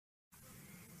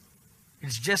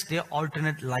It's just their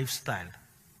alternate lifestyle.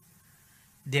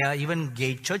 There are even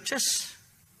gay churches.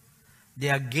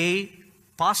 There are gay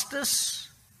pastors.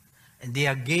 And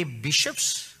there are gay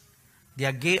bishops. There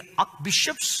are gay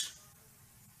archbishops.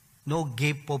 No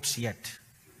gay popes yet.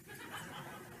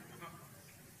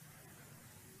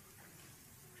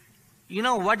 You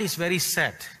know what is very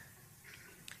sad?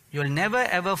 You'll never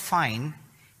ever find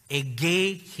a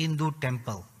gay Hindu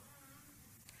temple.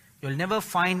 You'll never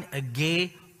find a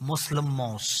gay Muslim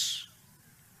mosque.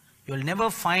 You'll never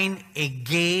find a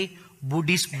gay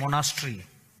Buddhist monastery.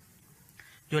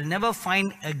 You'll never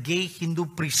find a gay Hindu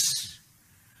priest.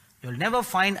 You'll never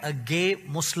find a gay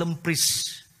Muslim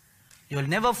priest. You'll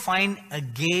never find a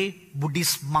gay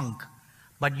Buddhist monk.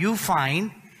 But you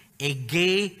find a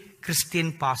gay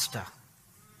Christian pastor.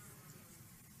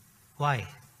 Why?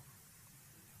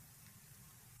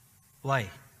 Why?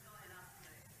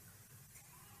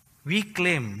 We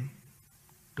claim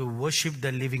to worship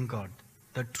the living God,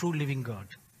 the true living God.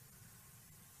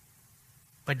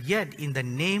 But yet, in the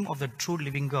name of the true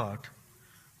living God,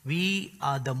 we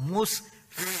are the most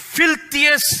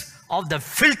filthiest of the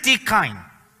filthy kind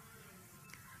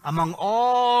among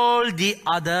all the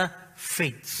other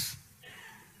faiths.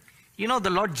 You know,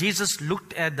 the Lord Jesus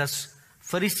looked at the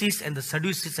Pharisees and the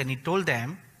Sadducees and he told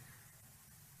them,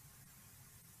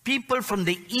 people from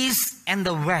the east and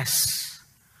the west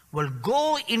will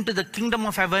go into the kingdom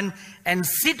of heaven and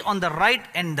sit on the right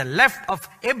and the left of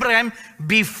Abraham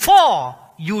before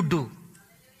you do.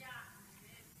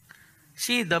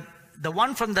 See, the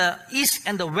one from the east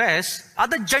and the west are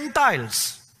the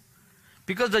Gentiles.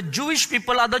 Because the Jewish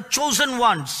people are the chosen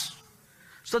ones.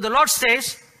 So the Lord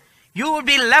says, you will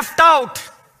be left out.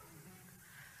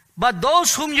 But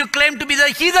those whom you claim to be the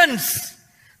heathens,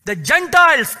 the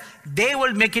Gentiles, they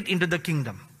will make it into the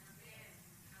kingdom.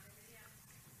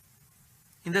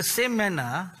 In the same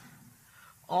manner,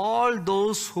 all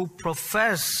those who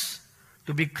profess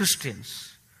to be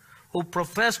Christians, who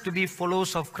profess to be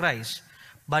followers of Christ,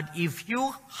 but if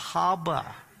you harbor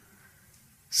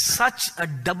such a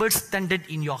double standard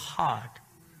in your heart,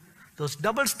 those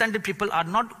double standard people are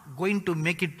not going to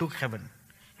make it to heaven.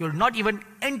 You will not even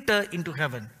enter into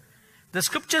heaven. The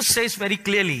scripture says very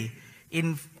clearly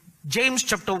in James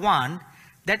chapter 1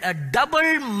 that a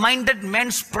double-minded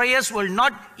man's prayers will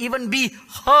not even be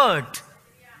heard.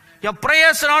 Your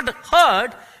prayers are not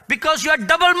heard because you are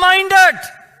double-minded.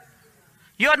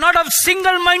 You are not of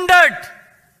single-minded.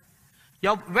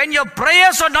 When your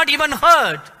prayers are not even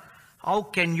heard, how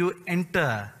can you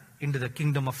enter into the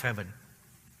kingdom of heaven?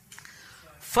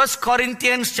 1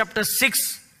 Corinthians chapter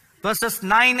 6 verses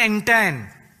 9 and 10.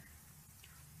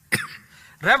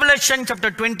 Revelation chapter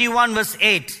 21 verse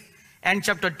 8 and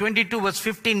chapter 22 verse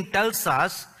 15 tells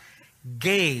us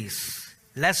gays,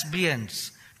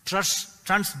 lesbians,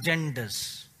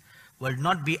 transgenders will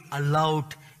not be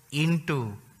allowed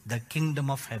into the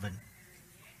kingdom of heaven.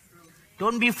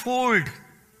 Don't be fooled.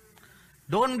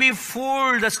 Don't be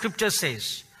fooled, the scripture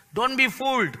says. Don't be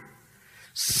fooled.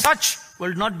 Such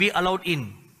will not be allowed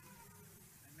in.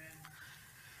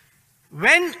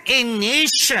 When a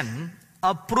nation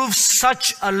approves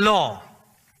such a law,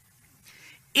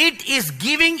 it is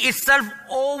giving itself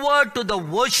over to the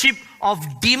worship of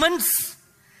demons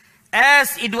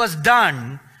as it was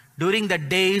done during the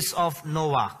days of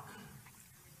Noah.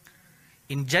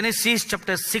 In Genesis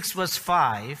chapter 6 verse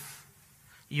 5,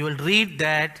 you will read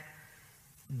that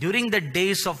during the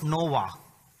days of Noah,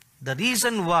 the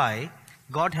reason why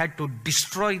God had to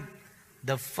destroy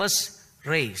the first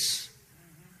race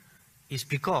is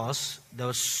because there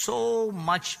was so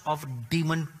much of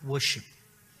demon worship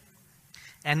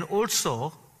and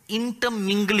also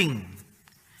intermingling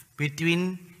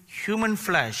between human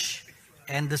flesh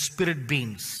and the spirit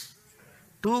beings.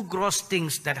 Two gross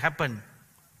things that happen.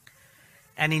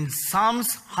 And in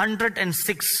Psalms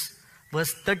 106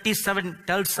 verse 37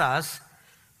 tells us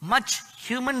much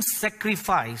human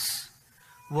sacrifice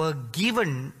were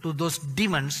given to those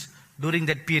demons during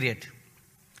that period.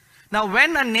 Now,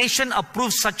 when a nation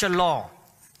approves such a law,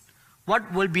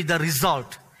 what will be the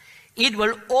result? It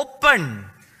will open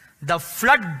the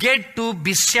floodgate to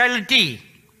bestiality,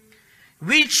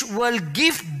 which will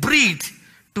give breed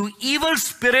to evil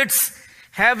spirits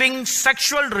having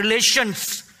sexual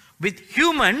relations with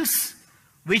humans,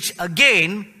 which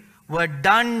again were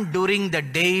done during the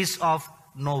days of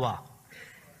Noah.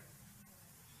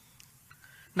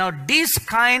 Now, this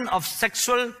kind of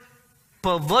sexual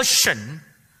perversion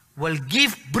will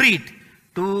give breed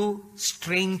to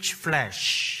strange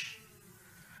flesh.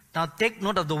 Now, take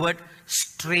note of the word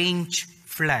strange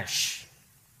flesh.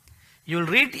 You'll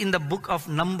read in the book of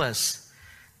Numbers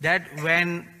that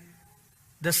when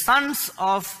the sons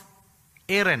of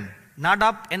Aaron,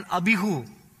 Nadab and Abihu,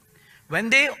 when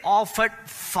they offered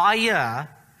fire,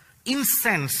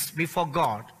 incense before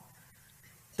God,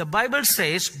 the Bible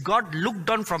says God looked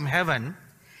down from heaven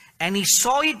and he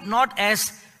saw it not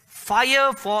as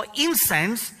fire for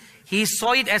incense, he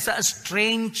saw it as a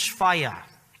strange fire.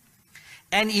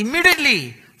 And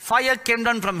immediately fire came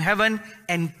down from heaven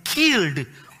and killed,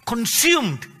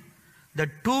 consumed the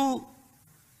two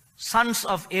sons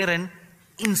of Aaron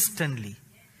instantly.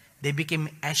 They became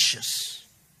ashes.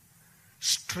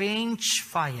 Strange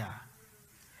fire.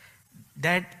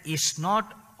 That is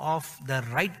not of the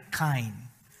right kind.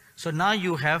 So now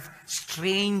you have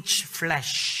strange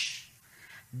flesh.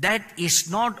 That is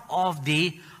not of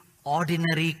the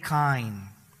ordinary kind.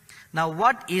 Now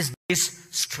what is this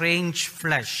strange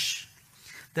flesh?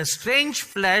 The strange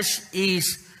flesh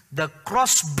is the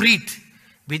crossbreed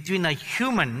between a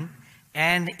human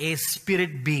and a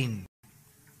spirit being,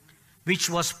 which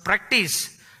was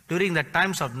practiced during the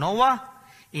times of Noah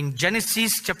in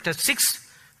Genesis chapter 6,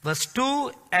 verse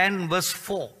 2 and verse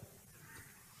 4.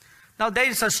 Now there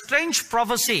is a strange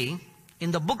prophecy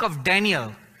in the book of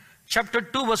Daniel, chapter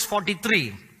 2, verse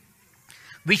 43,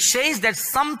 which says that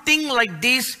something like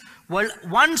this will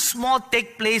once more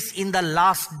take place in the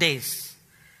last days.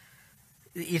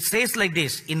 It says like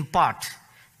this, in part,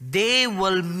 they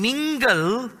will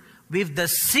mingle with the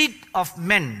seed of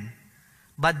men,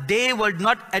 but they will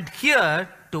not adhere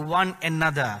to one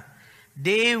another.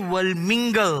 They will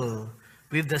mingle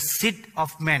with the seed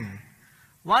of men.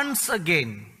 Once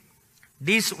again,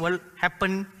 this will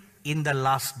happen in the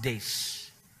last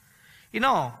days. You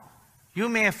know, you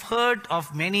may have heard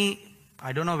of many,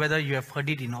 I don't know whether you have heard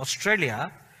it in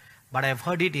Australia, but I've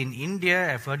heard it in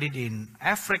India, I've heard it in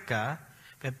Africa,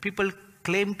 where people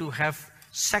claim to have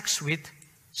sex with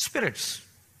spirits.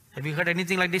 Have you heard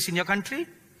anything like this in your country?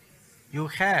 You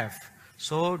have.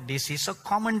 So this is a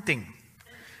common thing.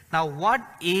 Now what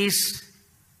is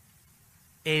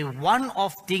a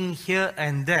one-off thing here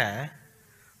and there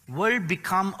will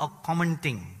become a common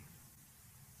thing.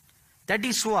 That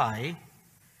is why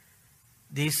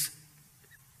this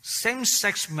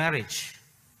same-sex marriage,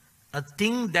 a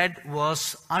thing that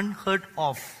was unheard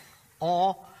of,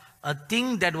 or a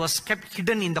thing that was kept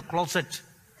hidden in the closet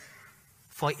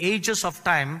for ages of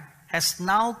time, has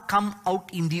now come out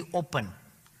in the open.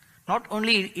 Not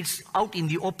only it's out in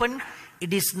the open,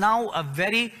 it is now a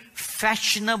very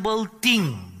fashionable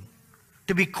thing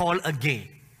to be called a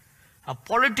gay. A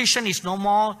politician is no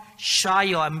more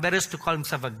shy or embarrassed to call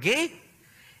himself a gay.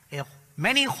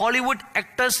 Many Hollywood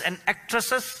actors and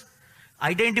actresses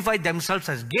identify themselves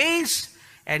as gays,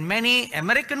 and many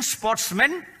American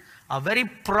sportsmen are very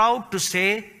proud to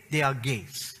say they are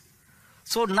gays.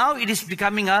 So now it is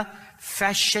becoming a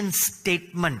fashion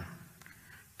statement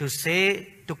to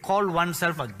say, to call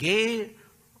oneself a gay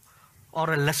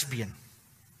or a lesbian.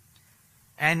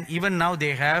 And even now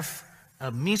they have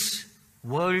a Miss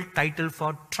World title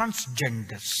for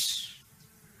transgenders.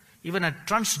 Even a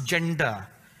transgender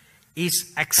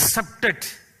is accepted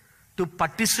to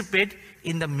participate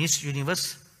in the Miss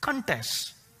Universe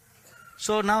contest.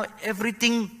 So now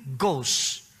everything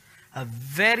goes. A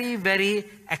very, very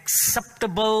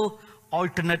acceptable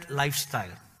alternate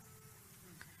lifestyle.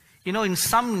 You know, in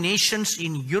some nations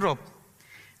in Europe,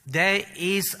 there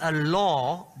is a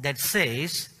law that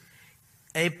says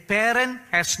a parent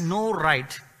has no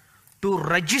right to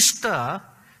register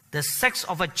the sex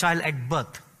of a child at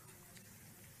birth.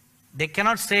 They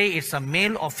cannot say it's a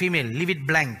male or female, leave it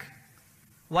blank.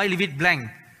 Why leave it blank?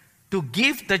 To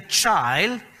give the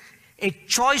child a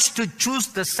choice to choose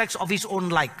the sex of his own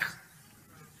like.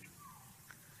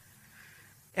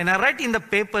 And I read in the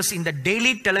papers in the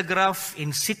Daily Telegraph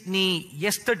in Sydney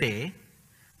yesterday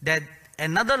that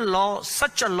another law,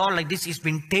 such a law like this is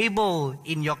being tabled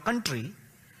in your country,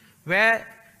 where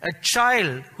a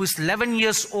child who's 11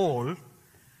 years old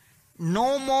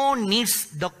no more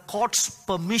needs the court's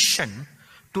permission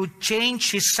to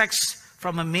change his sex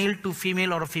from a male to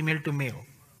female or a female to male.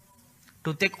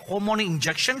 To take hormone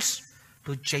injections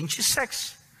to change his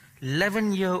sex.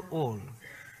 11-year-old.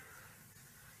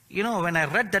 You know, when I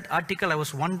read that article, I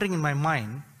was wondering in my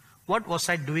mind, what was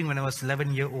I doing when I was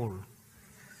 11-year-old?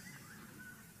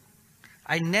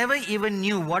 I never even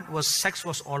knew what sex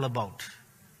was all about.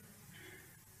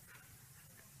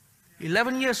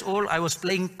 11 years old, I was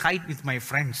playing kite with my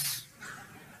friends.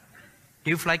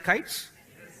 Do you fly kites?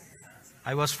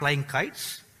 I was flying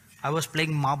kites. I was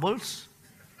playing marbles.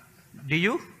 Do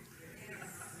you?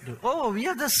 Oh, we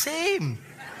are the same.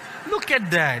 Look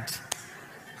at that.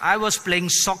 I was playing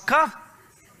soccer.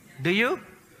 Do you?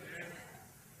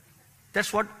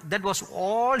 That was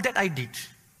all that I did.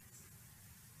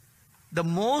 The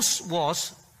most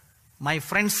was my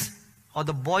friends or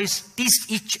the boys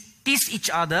tease each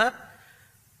other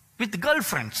with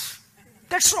girlfriends.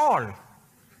 That's all.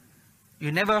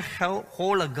 You never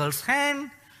hold a girl's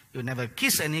hand. You never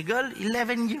kiss any girl.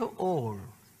 11-year-old.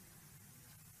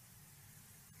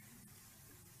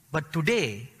 But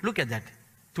today, look at that.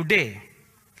 Today,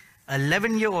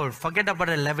 11-year-old, forget about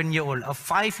 11-year-old, a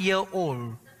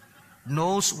 5-year-old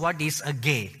knows what is a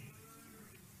gay,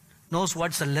 knows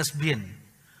what's a lesbian,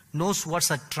 knows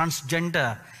what's a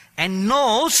transgender, and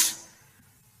knows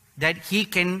that he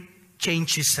can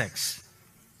change his sex.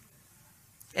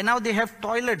 And now they have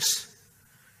toilets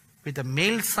with a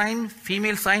male sign,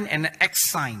 female sign, and an X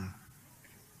sign.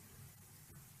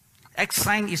 X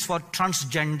sign is for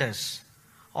transgenders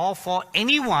or for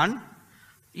anyone.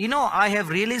 You know, I have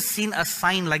really seen a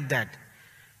sign like that.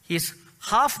 He's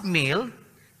half male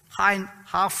and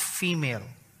half female.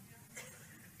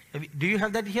 Do you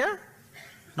have that here?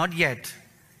 Not yet.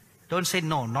 Don't say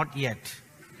no, not yet.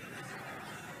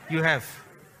 You have.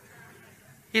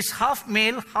 He's half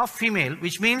male, half female,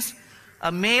 which means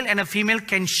a male and a female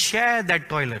can share that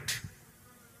toilet.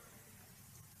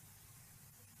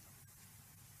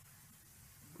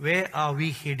 Where are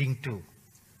we heading to?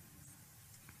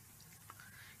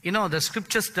 You know, the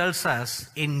scriptures tells us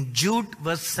in Jude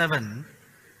verse 7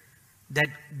 that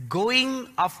going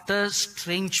after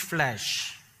strange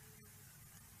flesh,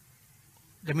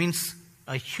 that means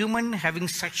a human having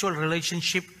sexual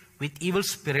relationship with evil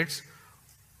spirits,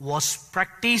 was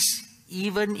practiced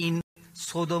even in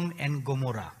Sodom and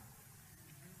Gomorrah.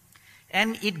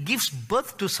 And it gives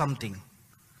birth to something,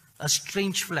 a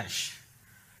strange flesh.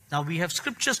 Now we have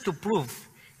scriptures to prove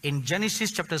in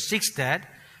Genesis chapter 6 that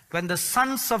when the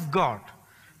sons of God,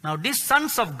 now these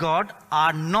sons of God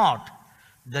are not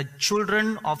the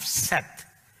children of Seth,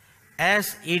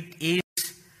 as it is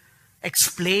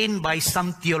explained by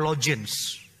some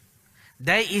theologians.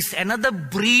 There is another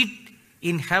breed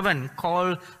in heaven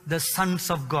called the sons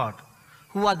of God,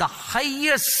 who are the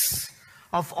highest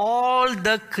of all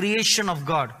the creation of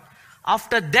God.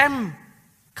 After them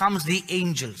comes the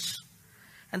angels.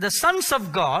 And the sons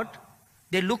of God,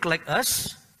 they look like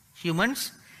us,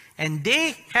 humans, and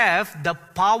they have the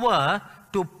power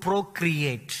to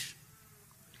procreate.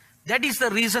 That is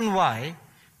the reason why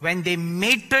when they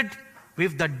mated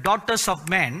with the daughters of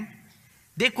men,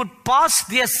 they could pass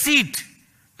their seed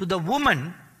to the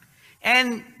woman,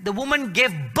 and the woman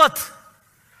gave birth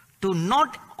to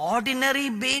not ordinary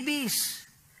babies.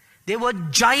 They were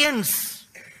giants.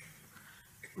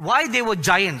 Why they were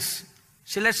giants?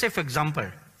 So let's say, for example,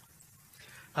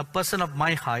 a person of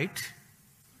my height,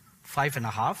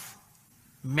 5.5,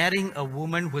 marrying a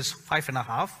woman who is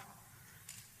 5.5.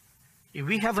 If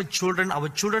we have a children, our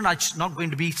children are not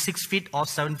going to be 6 feet or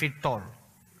 7 feet tall,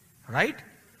 right?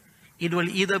 It will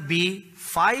either be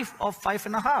 5 or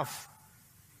 5.5.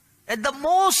 At the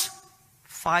most,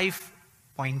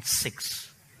 5.6.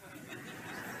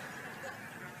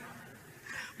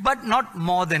 But not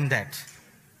more than that.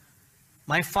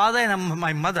 My father and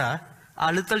my mother are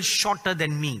a little shorter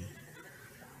than me.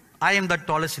 I am the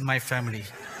tallest in my family.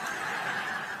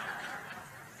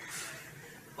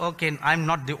 Okay, I'm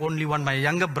not the only one. My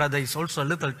younger brother is also a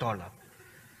little taller.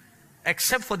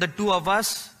 Except for the two of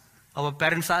us, our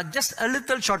parents are just a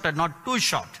little shorter, not too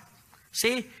short.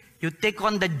 See, you take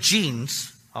on the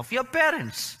genes of your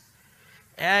parents.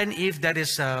 And if there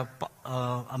is a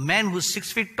man who's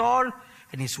 6 feet tall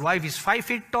and his wife is 5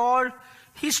 feet tall,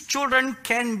 his children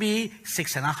can be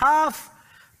 6.5,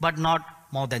 but not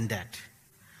more than that.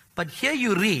 But here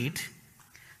you read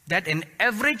that an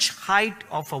average height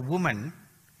of a woman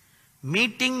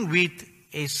mating with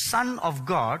a son of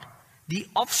God, the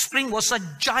offspring was a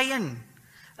giant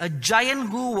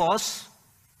who was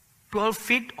 12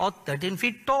 feet or 13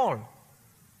 feet tall.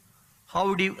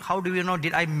 How do you know?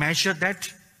 Did I measure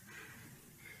that?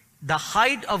 The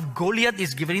height of Goliath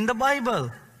is given in the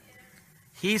Bible.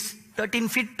 He's 13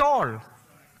 feet tall.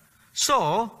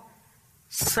 So,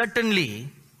 certainly,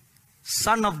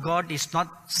 Son of God is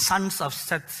not sons of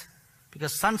Seth,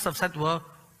 because sons of Seth were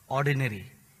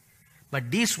ordinary.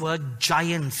 But these were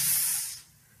giants.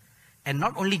 And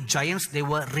not only giants, they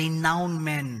were renowned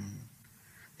men.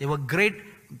 They were great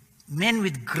men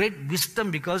with great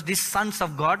wisdom, because these sons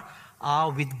of God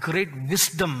are with great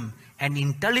wisdom and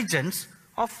intelligence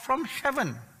from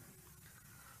heaven.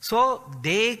 So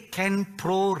they can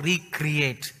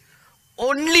recreate.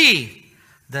 Only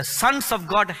the sons of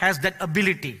God has that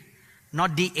ability,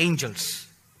 not the angels.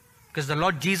 Because the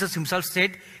Lord Jesus himself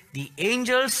said, the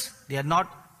angels, they are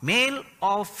not male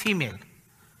or female.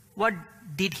 What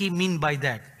did he mean by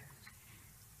that?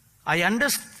 I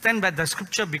understand by the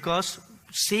scripture because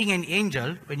seeing an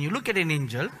angel, when you look at an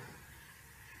angel,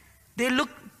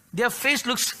 their face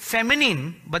looks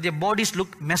feminine, but their bodies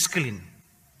look masculine.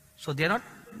 So they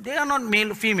are not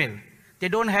male, female. They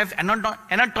don't have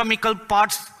anatomical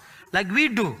parts like we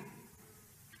do.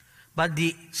 But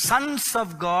the sons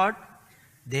of God,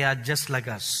 they are just like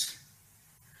us.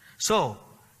 So,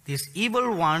 these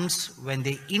evil ones, when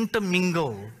they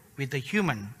intermingle with a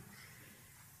human,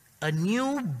 a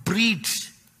new breed,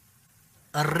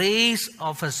 a race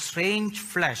of a strange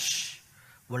flesh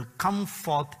will come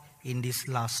forth in these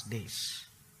last days.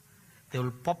 They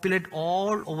will populate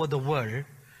all over the world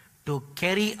to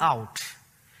carry out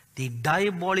the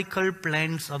diabolical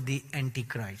plans of the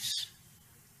Antichrist.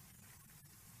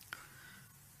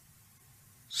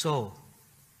 So,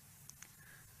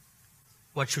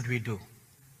 what should we do?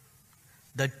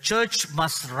 The church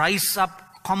must rise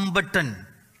up combatant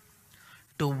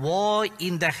to war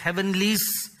in the heavenlies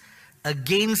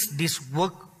against this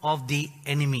work of the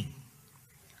enemy.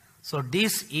 So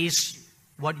this is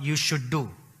what you should do.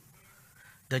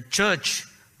 The church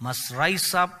must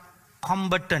rise up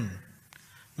combatant,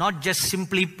 not just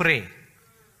simply pray.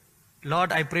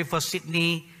 Lord, I pray for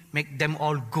Sydney, make them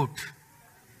all good.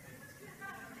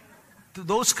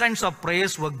 Those kinds of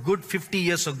prayers were good 50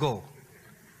 years ago,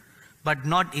 but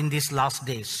not in these last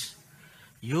days.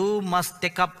 You must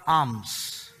take up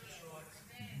arms.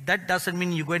 That doesn't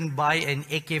mean you go and buy an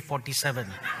AK-47.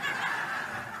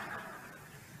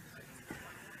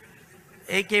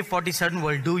 AK-47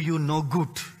 will do you no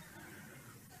good.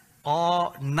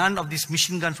 Or none of these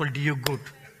machine guns will do you good.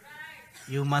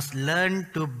 You must learn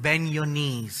to bend your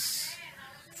knees,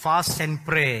 fast and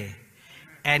pray,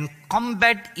 and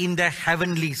combat in the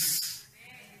heavenlies.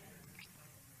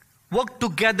 Work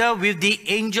together with the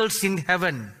angels in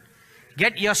heaven.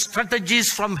 Get your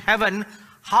strategies from heaven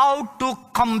how to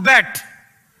combat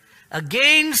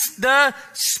against the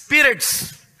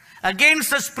spirits, against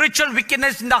the spiritual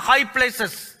wickedness in the high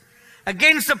places,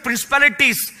 against the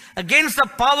principalities, against the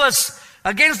powers,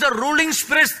 against the ruling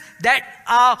spirits that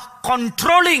are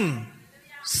controlling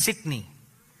Sydney.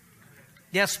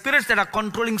 There are spirits that are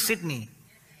controlling Sydney.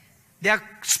 There are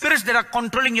spirits that are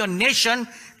controlling your nation,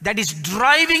 that is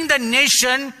driving the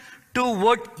nation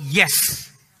toward yes.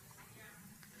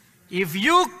 If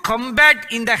you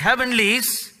combat in the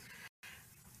heavenlies,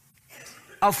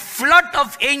 a flood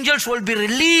of angels will be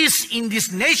released in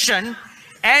this nation,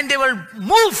 and they will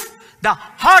move the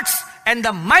hearts and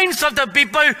the minds of the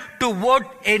people toward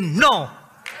a no.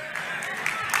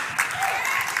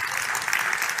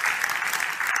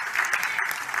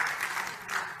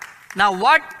 Now,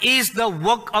 what is the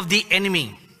work of the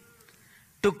enemy?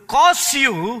 To cause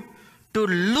you to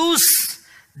lose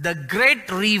the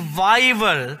great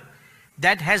revival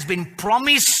that has been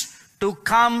promised to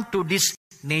come to this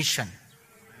nation.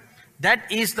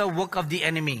 That is the work of the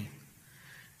enemy.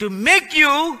 To make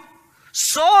you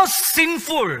so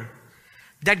sinful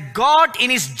that God in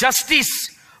His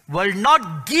justice will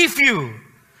not give you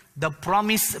the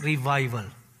promised revival.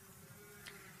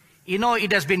 You know,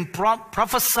 it has been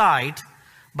prophesied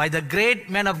by the great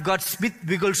man of God, Smith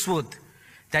Wigglesworth,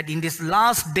 that in these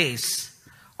last days,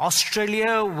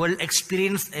 Australia will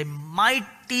experience a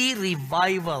mighty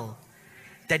revival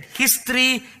that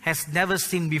history has never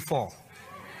seen before.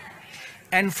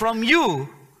 And from you,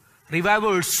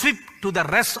 revival will sweep to the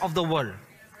rest of the world.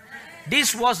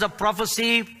 This was the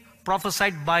prophecy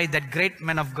prophesied by that great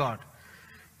man of God.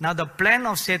 Now the plan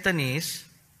of Satan is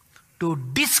to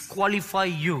disqualify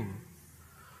you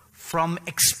from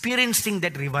experiencing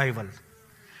that revival,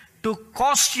 to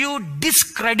cause you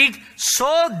discredit, so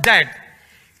that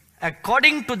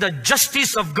according to the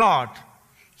justice of God,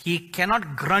 He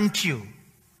cannot grant you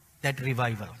that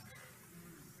revival.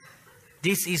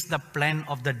 This is the plan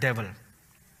of the devil.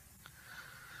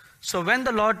 So when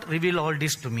the Lord revealed all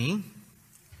this to me,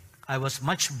 I was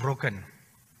much broken,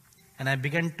 and I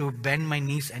began to bend my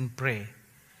knees and pray.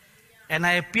 And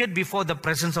I appeared before the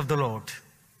presence of the Lord,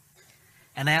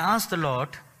 and I asked the Lord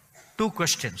two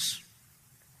questions.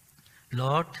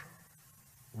 Lord,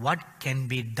 what can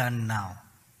be done now?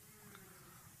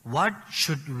 What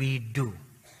should we do?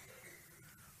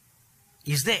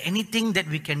 Is there anything that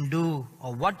we can do,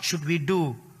 or what should we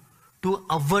do to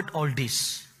avert all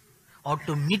this, or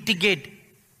to mitigate?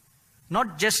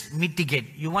 Not just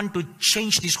mitigate, you want to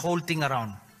change this whole thing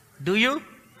around. Do you?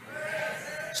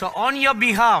 Yes. So on your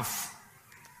behalf,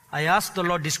 I asked the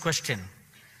Lord this question.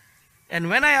 And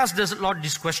when I asked the Lord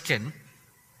this question,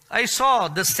 I saw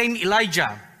the Saint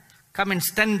Elijah come and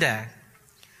stand there.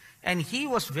 And he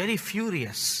was very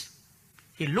furious.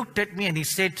 He looked at me and he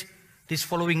said these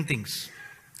following things.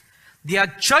 Their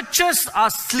churches are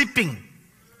sleeping.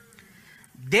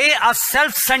 They are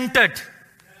self-centered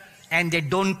and they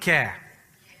don't care.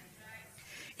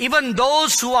 Even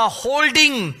those who are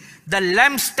holding the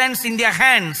lampstands in their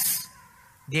hands,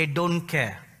 they don't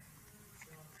care.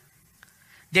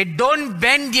 They don't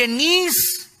bend their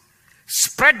knees,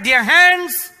 spread their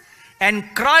hands, and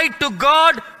cry to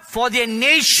God for their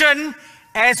nation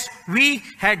as we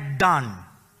had done.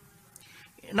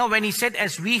 You know, when he said,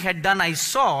 as we had done, I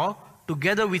saw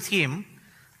together with him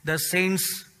the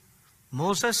saints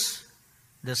Moses,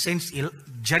 the saints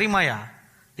Jeremiah,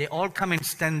 they all come and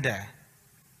stand there.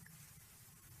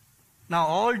 Now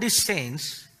all these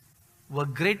saints were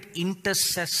great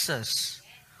intercessors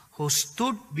who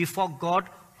stood before God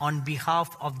on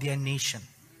behalf of their nation.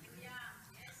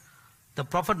 The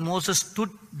prophet Moses stood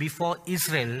before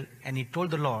Israel and he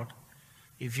told the Lord,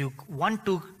 if you want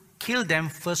to kill them,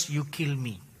 first you kill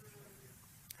me.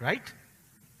 Right?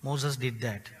 Moses did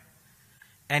that.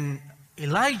 And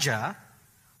Elijah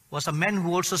was a man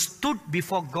who also stood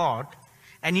before God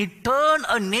and he turned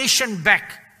a nation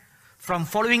back from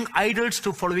following idols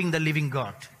to following the living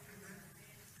God.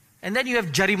 And then you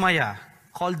have Jeremiah,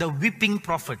 called the weeping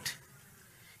prophet.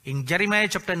 In Jeremiah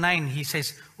chapter 9, he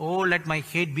says, oh, let my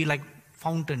head be like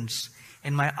fountains,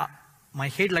 and my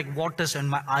head like waters, and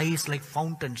my eyes like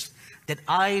fountains, that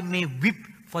I may weep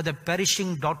for the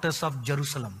perishing daughters of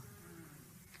Jerusalem.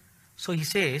 So he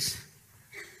says,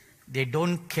 they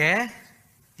don't care,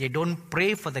 they don't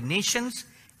pray for the nations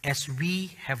as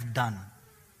we have done.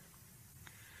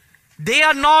 They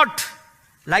are not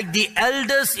like the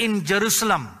elders in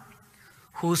Jerusalem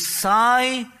who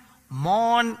sigh,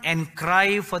 mourn and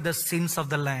cry for the sins of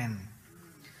the land.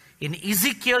 In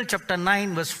Ezekiel chapter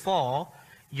 9 verse 4,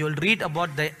 you will read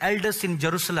about the elders in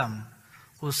Jerusalem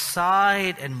who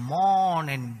sighed and mourned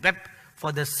and wept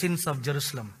for the sins of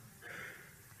Jerusalem.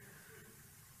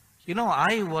 You know,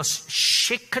 I was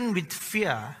shaken with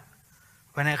fear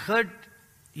when I heard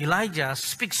Elijah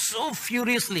speak so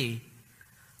furiously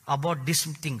about these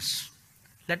things.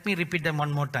 Let me repeat them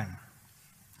one more time.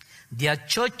 Their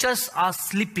churches are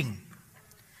sleeping.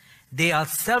 They are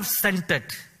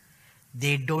self-centered.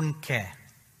 They don't care.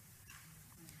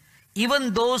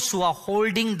 Even those who are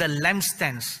holding the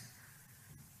lampstands,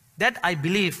 that I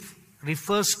believe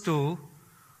refers to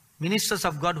ministers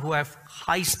of God who have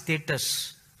high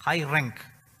status, high rank,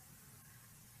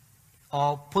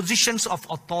 or positions of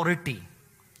authority.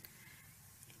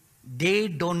 They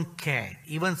don't care.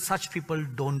 Even such people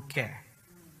don't care.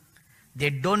 They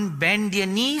don't bend their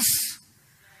knees.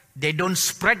 They don't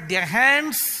spread their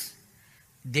hands.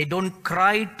 They don't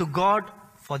cry to God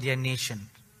for their nation.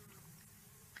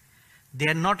 They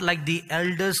are not like the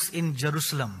elders in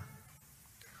Jerusalem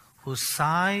who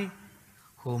sigh,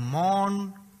 who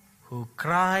mourn, who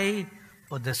cry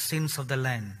for the sins of the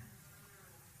land.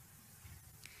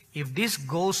 If this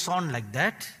goes on like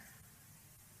that,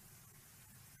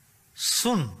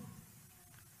 soon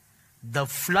the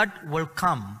flood will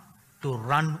come to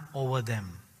run over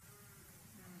them.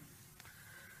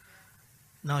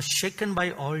 Now, shaken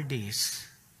by all this,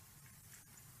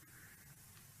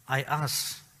 I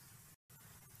ask,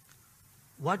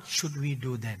 what should we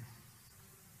do then?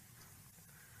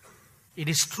 It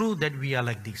is true that we are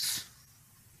like this.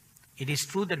 It is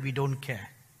true that we don't care.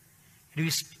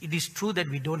 It is true that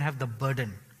we don't have the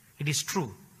burden. It is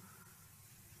true.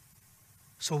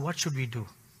 So what should we do?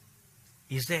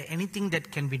 Is there anything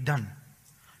that can be done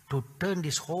to turn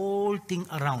this whole thing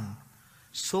around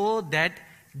so that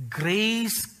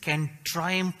grace can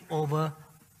triumph over,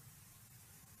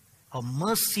 or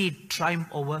mercy triumph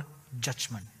over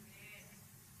judgment?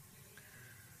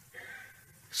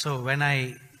 So when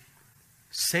I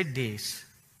said this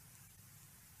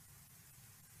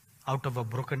out of a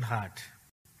broken heart,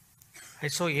 I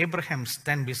saw Abraham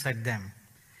stand beside them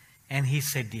and he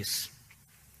said this,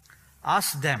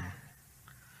 ask them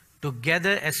to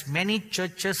gather as many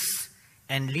churches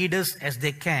and leaders as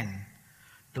they can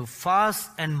to fast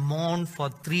and mourn for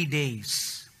 3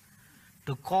 days,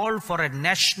 to call for a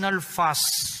national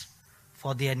fast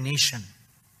for their nation.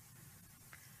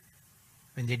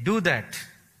 When they do that,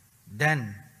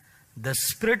 then the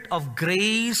Spirit of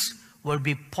grace will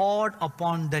be poured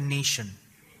upon the nation.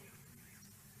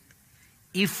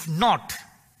 If not,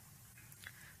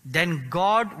 then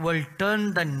God will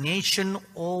turn the nation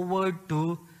over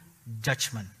to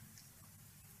judgment.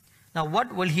 Now,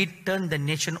 what will He turn the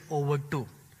nation over to?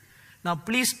 Now,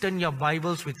 please turn your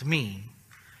Bibles with me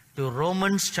to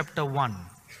Romans chapter 1.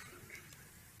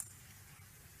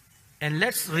 And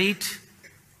let's read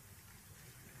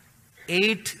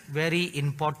 8 very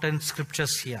important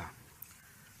scriptures here.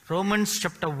 Romans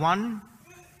chapter 1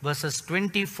 verses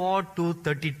 24 to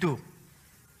 32.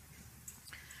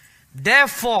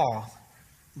 Therefore,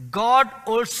 God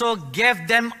also gave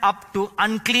them up to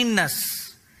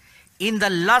uncleanness in the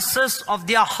lusts of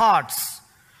their hearts,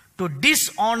 to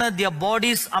dishonor their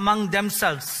bodies among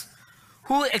themselves,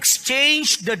 who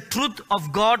exchanged the truth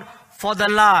of God for the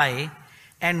lie,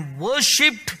 and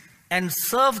worshipped and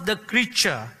served the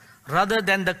creature rather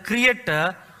than the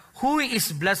Creator, who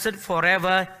is blessed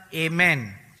forever.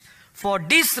 Amen. For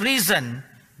this reason,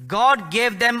 God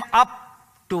gave them up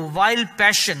to vile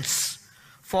passions.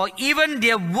 For even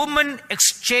their women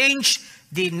exchanged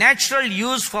the natural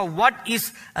use for what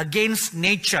is against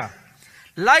nature.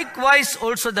 Likewise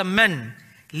also the men,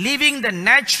 leaving the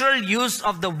natural use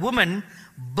of the woman,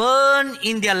 burn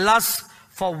in their lust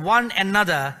for one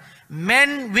another,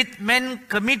 men with men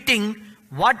committing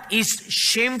what is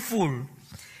shameful,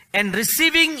 and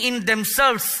receiving in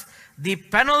themselves the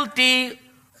penalty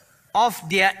of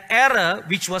their error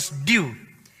which was due.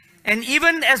 And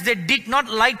even as they did not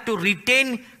like to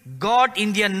retain God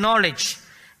in their knowledge,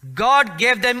 God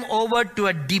gave them over to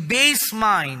a debased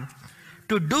mind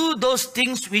to do those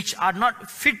things which are not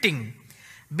fitting,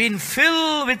 being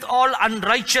filled with all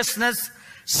unrighteousness,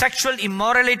 sexual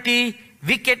immorality,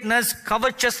 wickedness,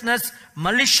 covetousness,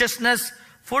 maliciousness,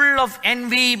 full of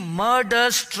envy,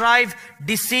 murder, strife,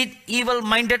 deceit,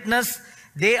 evil-mindedness.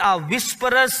 They are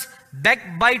whisperers,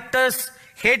 backbiters,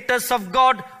 haters of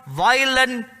God,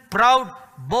 violent, proud,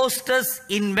 boasters,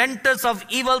 inventors of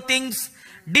evil things,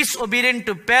 disobedient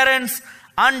to parents,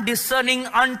 undiscerning,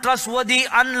 untrustworthy,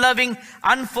 unloving,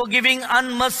 unforgiving,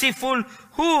 unmerciful,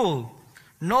 who,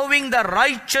 knowing the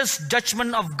righteous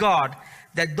judgment of God,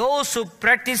 that those who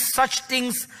practice such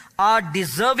things are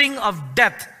deserving of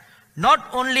death, not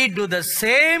only do the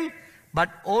same, but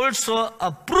also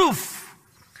approve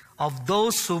of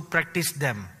those who practice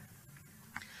them.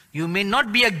 You may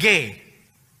not be a gay,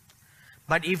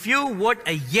 but if you vote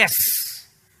a yes,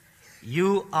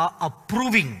 you are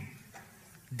approving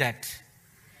that.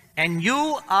 And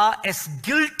you are as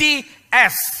guilty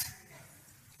as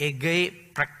a gay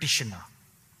practitioner.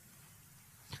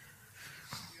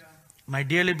 My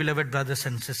dearly beloved brothers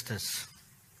and sisters,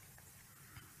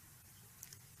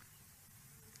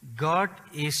 God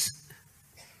has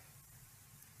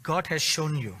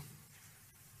shown you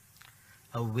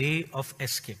a way of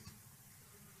escape.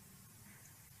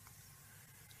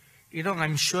 You know,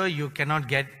 I'm sure you cannot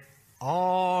get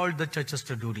all the churches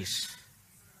to do this.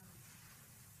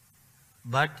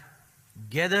 But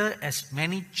gather as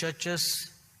many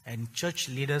churches and church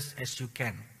leaders as you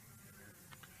can.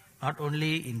 Not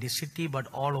only in this city, but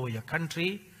all over your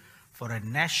country, for a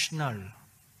national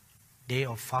day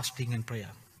of fasting and prayer.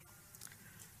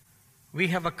 We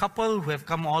have a couple who have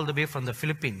come all the way from the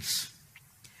Philippines,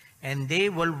 and they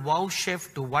will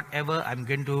vouchsafe to whatever I'm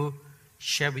going to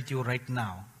share with you right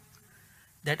now,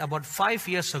 that about 5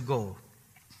 years ago,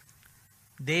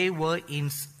 they were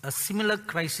in a similar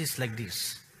crisis like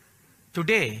this.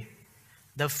 Today,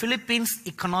 the Philippines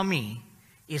economy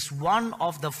is one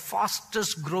of the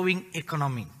fastest growing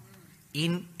economy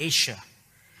in Asia.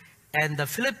 And the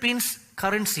Philippines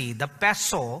currency, the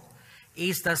peso,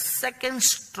 is the second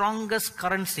strongest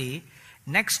currency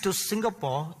next to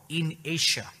Singapore in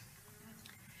Asia.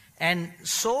 And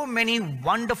so many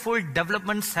wonderful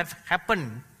developments have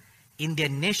happened in their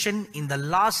nation in the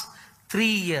last 3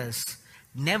 years,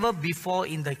 never before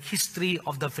in the history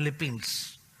of the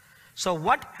Philippines. So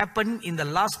what happened in the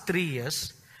last 3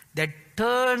 years that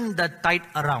turned the tide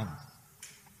around?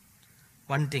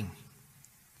 One thing,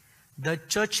 the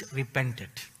church repented.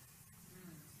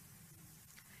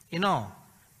 You know,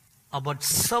 about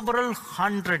several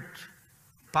hundred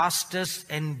pastors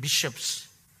and bishops,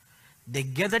 they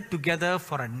gathered together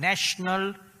for a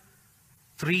national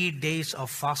 3 days of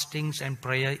fastings and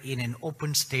prayer in an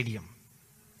open stadium.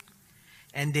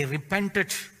 And they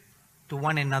repented to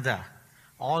one another.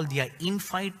 All their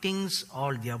infightings,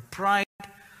 all their pride,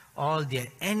 all their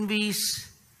envies.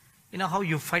 You know how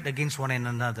you fight against one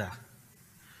another.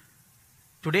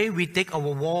 Today we take our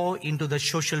war into the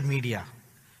social media.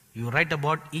 You write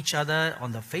about each other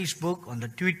on the Facebook, on the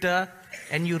Twitter,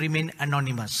 and you remain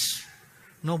anonymous.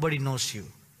 Nobody knows you.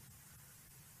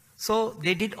 So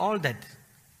they did all that.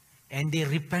 And they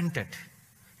repented.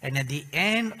 And at the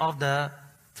end of the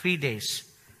 3 days,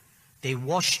 they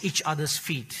washed each other's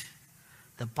feet.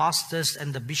 The pastors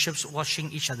and the bishops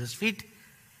washing each other's feet.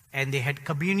 And they had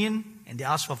communion. And they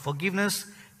asked for forgiveness.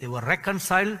 They were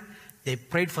reconciled. They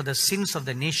prayed for the sins of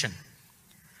the nation.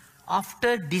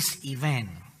 After this event,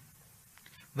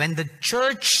 when the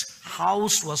church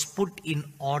house was put in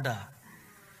order,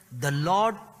 the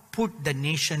Lord put the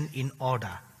nation in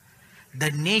order.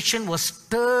 the nation was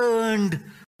turned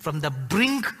from the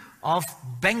brink of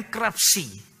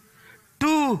bankruptcy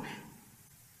to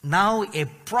now a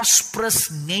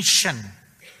prosperous nation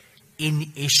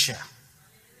in Asia.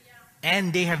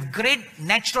 And they have great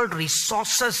natural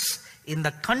resources in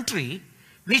the country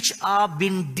which are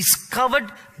being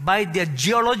discovered by their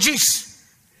geologists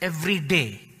every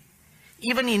day.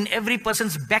 Even in every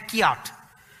person's backyard,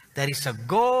 there is a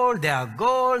gold,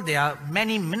 there are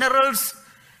many minerals,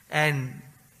 and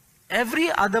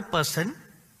every other person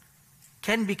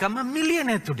can become a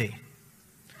millionaire today.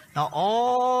 Now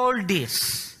all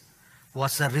this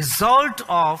was a result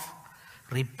of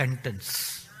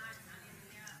repentance.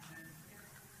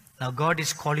 Now God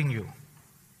is calling you.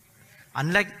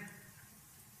 Unlike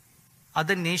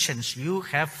other nations, you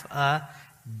have a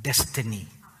destiny.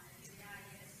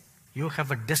 You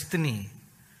have a destiny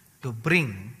to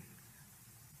bring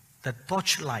the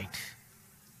torchlight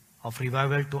of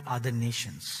revival to other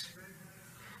nations.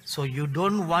 So you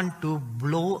don't want to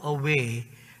blow away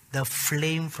the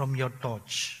flame from your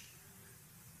torch.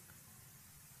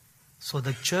 So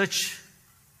the church,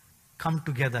 come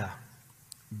together,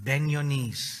 bend your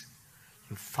knees,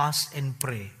 you fast and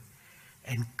pray,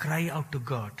 and cry out to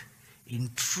God in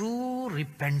true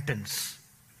repentance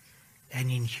and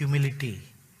in humility,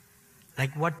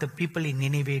 like what the people in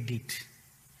Nineveh did.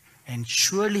 And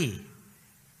surely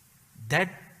that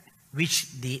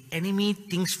which the enemy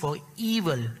thinks for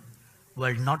evil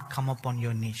will not come upon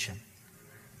your nation.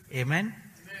 Amen?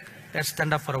 Let's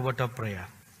stand up for a word of prayer.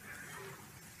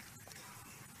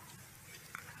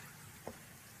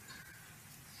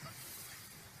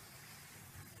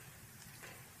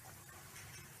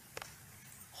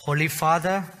 Holy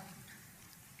Father,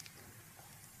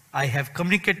 I have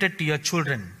communicated to your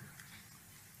children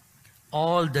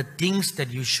all the things that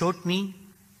you showed me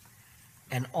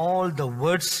and all the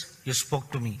words you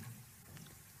spoke to me.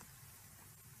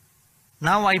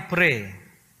 Now I pray,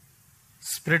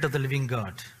 Spirit of the living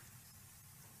God,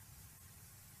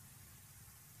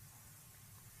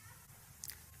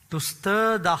 to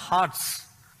stir the hearts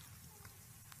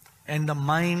and the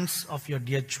minds of your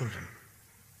dear children.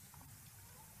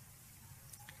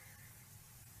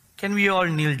 Can we all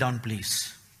kneel down,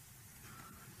 please?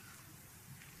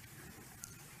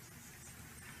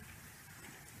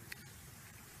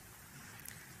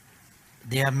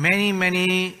 There are many,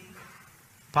 many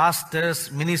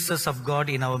pastors, ministers of God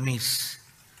in our midst,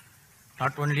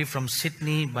 not only from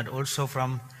Sydney, but also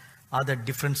from other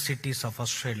different cities of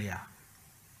Australia.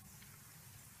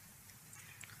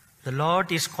 The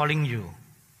Lord is calling you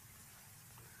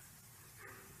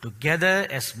to gather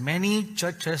as many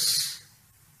churches,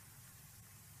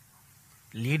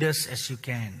 leaders as you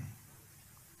can,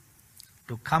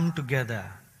 to come together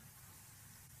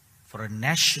for a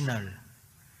national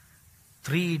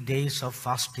 3 days of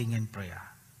fasting and prayer.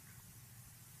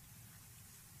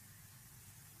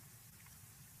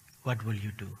 What will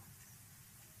you do?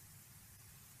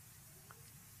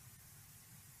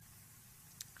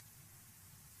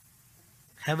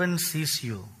 Heaven sees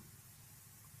you.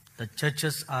 The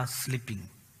churches are sleeping.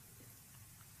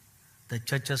 The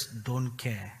churches don't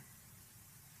care.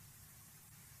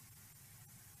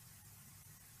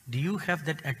 Do you have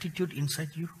that attitude inside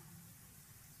you?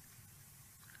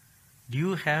 Do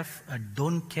you have a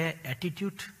don't care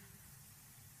attitude?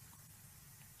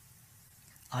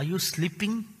 Are you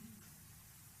sleeping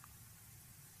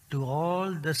to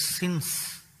all the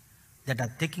sins that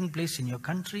are taking place in your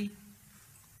country?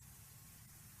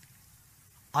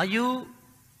 Are you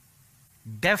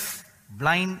deaf,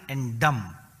 blind, and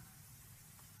dumb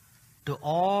to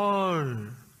all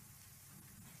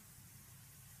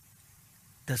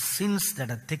the sins that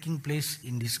are taking place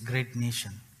in this great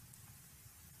nation?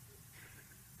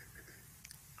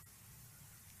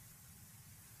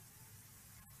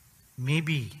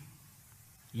 Maybe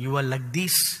you are like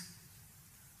this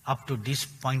up to this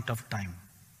point of time.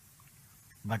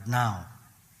 But now,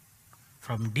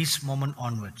 from this moment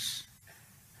onwards,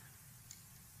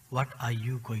 what are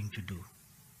you going to do?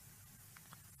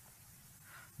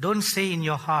 Don't say in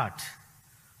your heart,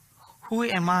 who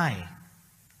am I?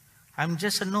 I'm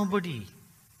just a nobody.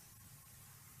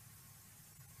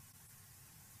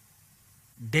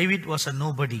 David was a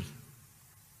nobody.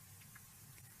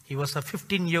 He was a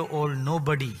 15-year-old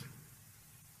nobody.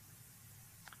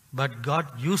 But God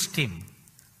used him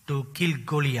to kill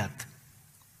Goliath.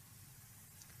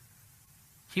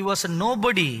 He was a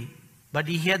nobody, but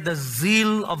he had the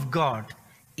zeal of God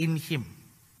in him.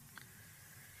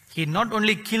 He not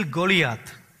only killed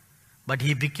Goliath, but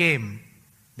he became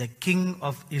the king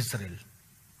of Israel.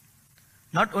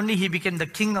 Not only he became the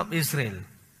king of Israel,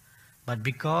 but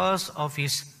because of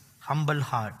his humble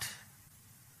heart.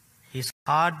 His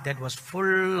heart that was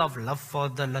full of love for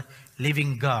the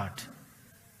living God.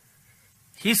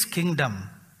 His kingdom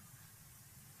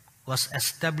was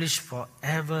established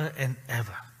forever and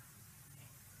ever.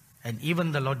 And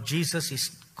even the Lord Jesus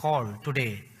is called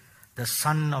today the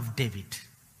Son of David.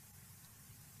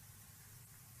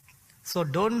 So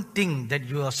don't think that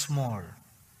you are small.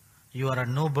 You are a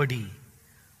nobody.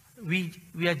 We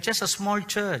are just a small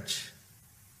church.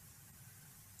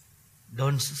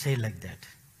 Don't say like that.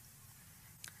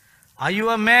 Are you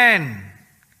a man?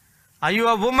 Are you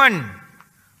a woman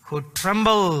who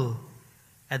tremble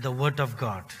at the word of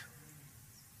God?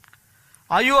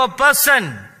 Are you a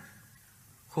person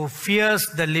who fears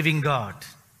the living God?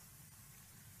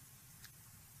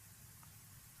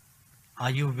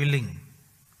 Are you willing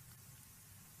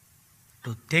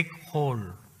to take hold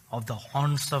of the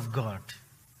horns of God?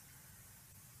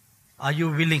 Are you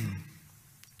willing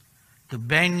to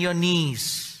bend your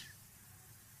knees,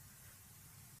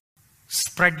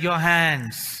 spread your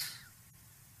hands,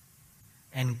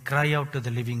 and cry out to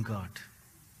the living God?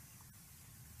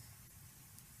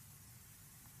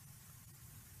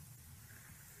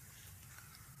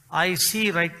 I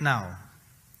see right now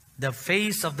the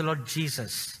face of the Lord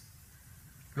Jesus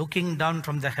looking down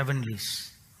from the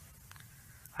heavenlies.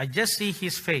 I just see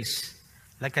his face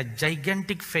like a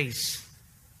gigantic face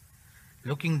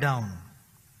looking down.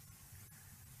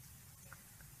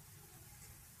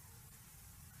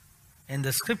 And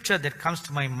the scripture that comes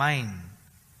to my mind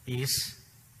is,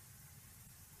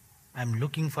 I'm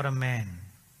looking for a man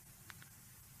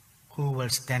who will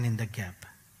stand in the gap,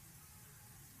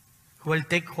 who will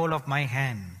take hold of my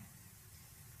hand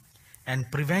and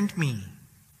prevent me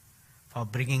from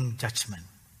bringing judgment.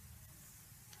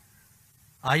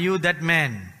 Are you that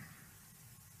man?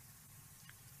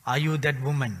 Are you that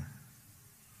woman?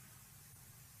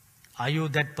 Are you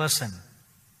that person?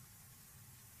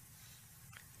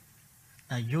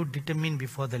 Now you determine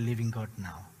before the living God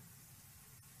now.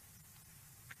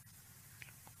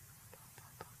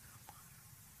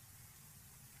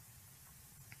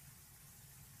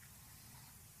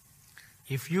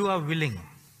 If you are willing,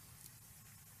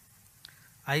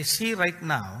 I see right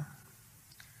now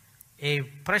a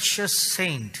precious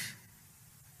saint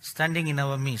standing in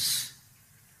our midst.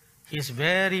 He is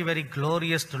very, very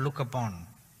glorious to look upon.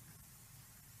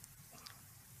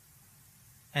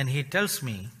 And he tells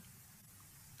me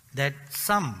that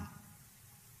some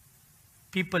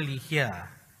people here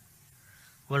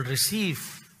will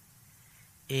receive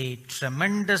a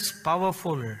tremendous,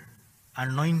 powerful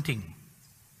anointing,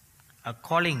 a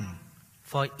calling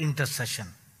for intercession.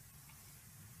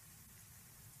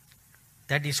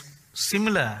 That is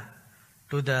similar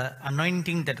to the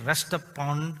anointing that rested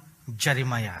upon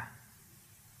Jeremiah.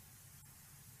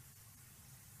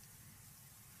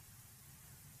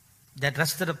 That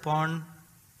rested upon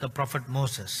the prophet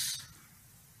Moses,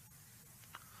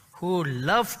 who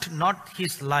loved not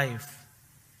his life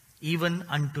even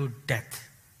unto death,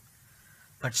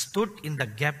 but stood in the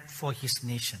gap for his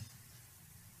nation.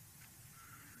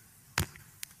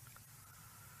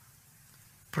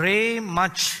 Pray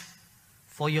much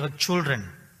for your children,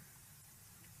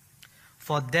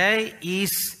 for there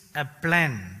is a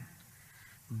plan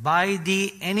by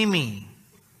the enemy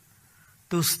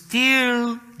to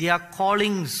steal their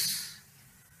callings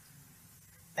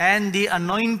and the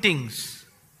anointings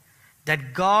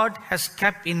that God has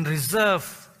kept in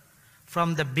reserve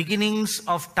from the beginnings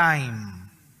of time.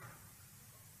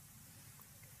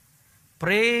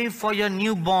 Pray for your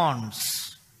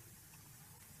newborns,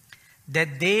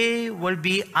 that they will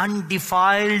be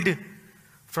undefiled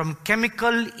from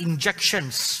chemical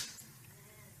injections,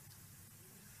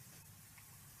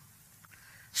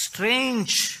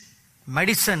 strange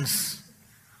medicines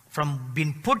from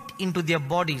being put into their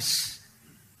bodies,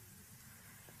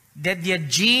 that their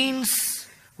genes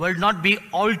will not be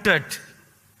altered.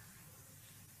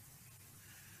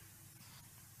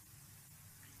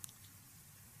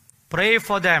 Pray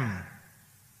for them,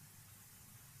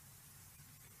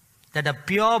 that a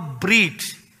pure breed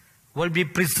will be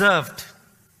preserved,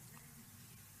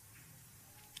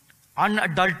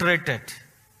 unadulterated,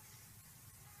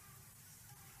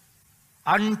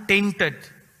 untainted.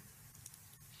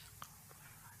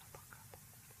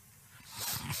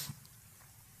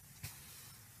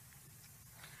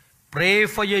 Pray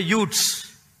for your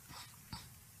youths,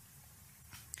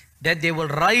 that they will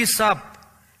rise up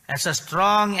as a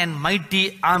strong and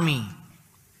mighty army.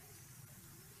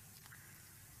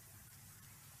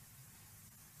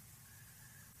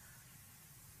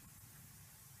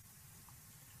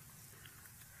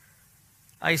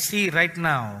 I see right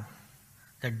now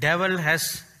the devil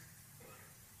has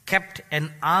kept an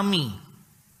army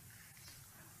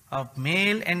of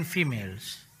male and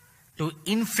females to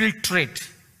infiltrate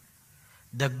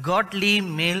the godly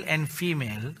male and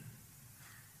female,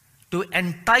 to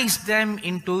entice them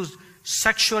into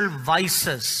sexual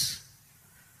vices,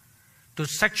 to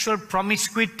sexual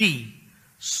promiscuity,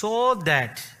 so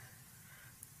that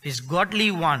these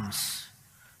godly ones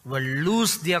will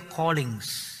lose their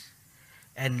callings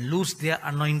and lose their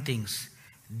anointings,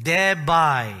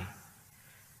 thereby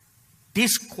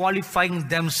disqualifying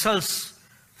themselves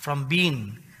from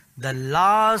being the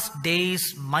last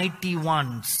days mighty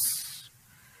ones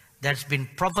that's been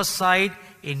prophesied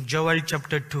in Joel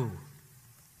chapter 2.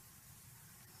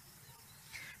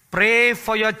 Pray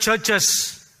for your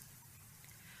churches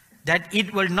that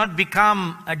it will not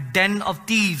become a den of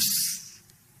thieves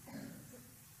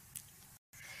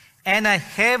and a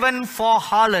haven for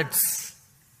harlots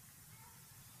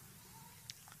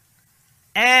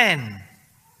and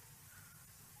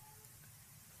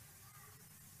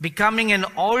becoming an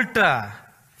altar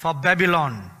for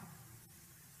Babylon.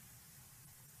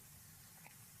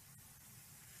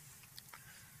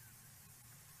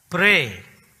 Pray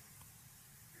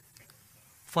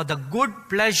for the good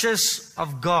pleasures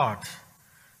of God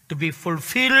to be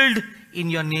fulfilled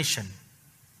in your nation,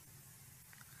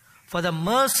 for the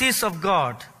mercies of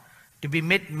God to be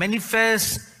made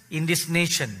manifest in this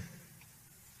nation,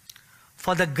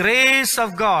 for the grace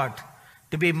of God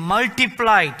to be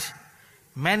multiplied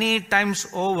many times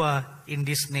over in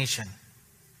this nation.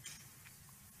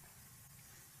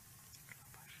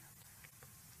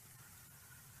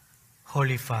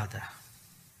 Holy Father,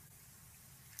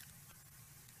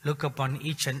 look upon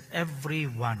each and every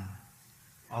one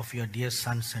of your dear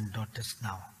sons and daughters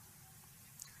now.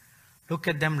 Look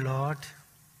at them, Lord,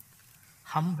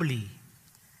 humbly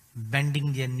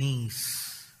bending their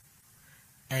knees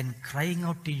and crying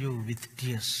out to you with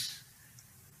tears.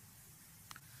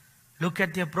 Look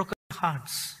at their broken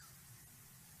hearts.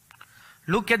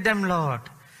 Look at them, Lord,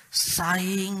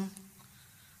 sighing,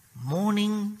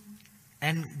 mourning,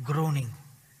 and groaning.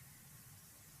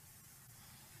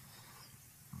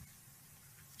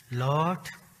 Lord,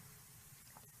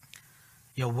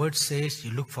 your word says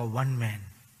you look for one man,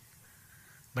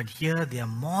 but here there are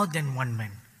more than one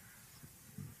man.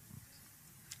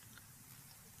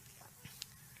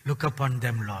 Look upon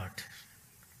them, Lord.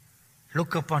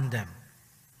 Look upon them.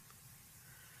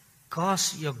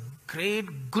 Cause your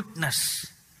great goodness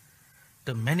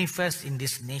to manifest in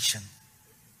this nation,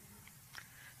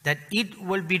 that it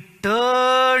will be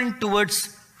turned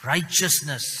towards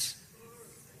righteousness,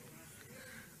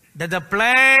 that the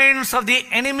plans of the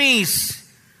enemies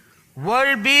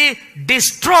will be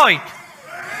destroyed.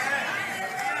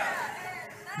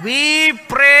 We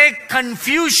pray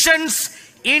confusions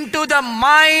into the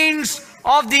minds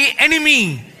of the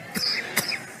enemy.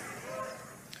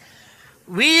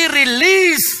 We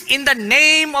release in the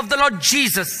name of the Lord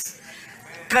Jesus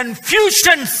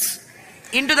confusions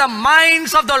into the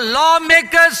minds of the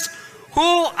lawmakers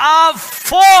who are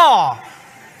for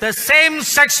the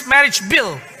same-sex marriage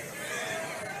bill.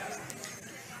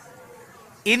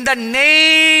 In the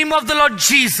name of the Lord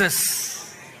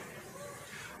Jesus,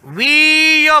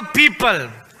 we, your people,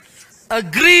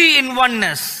 agree in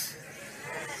oneness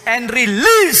and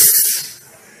release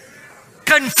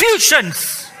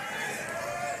confusions.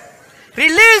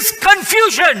 Release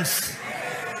confusions.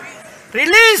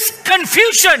 Release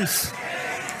confusions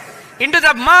into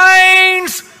the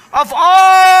minds of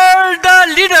all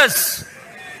the leaders,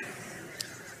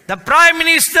 the Prime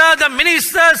Minister, the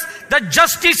ministers, the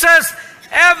justices,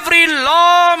 every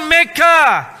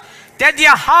lawmaker, that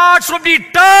their hearts will be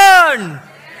turned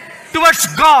towards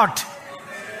God,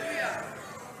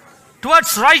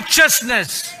 towards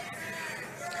righteousness,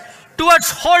 towards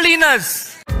holiness,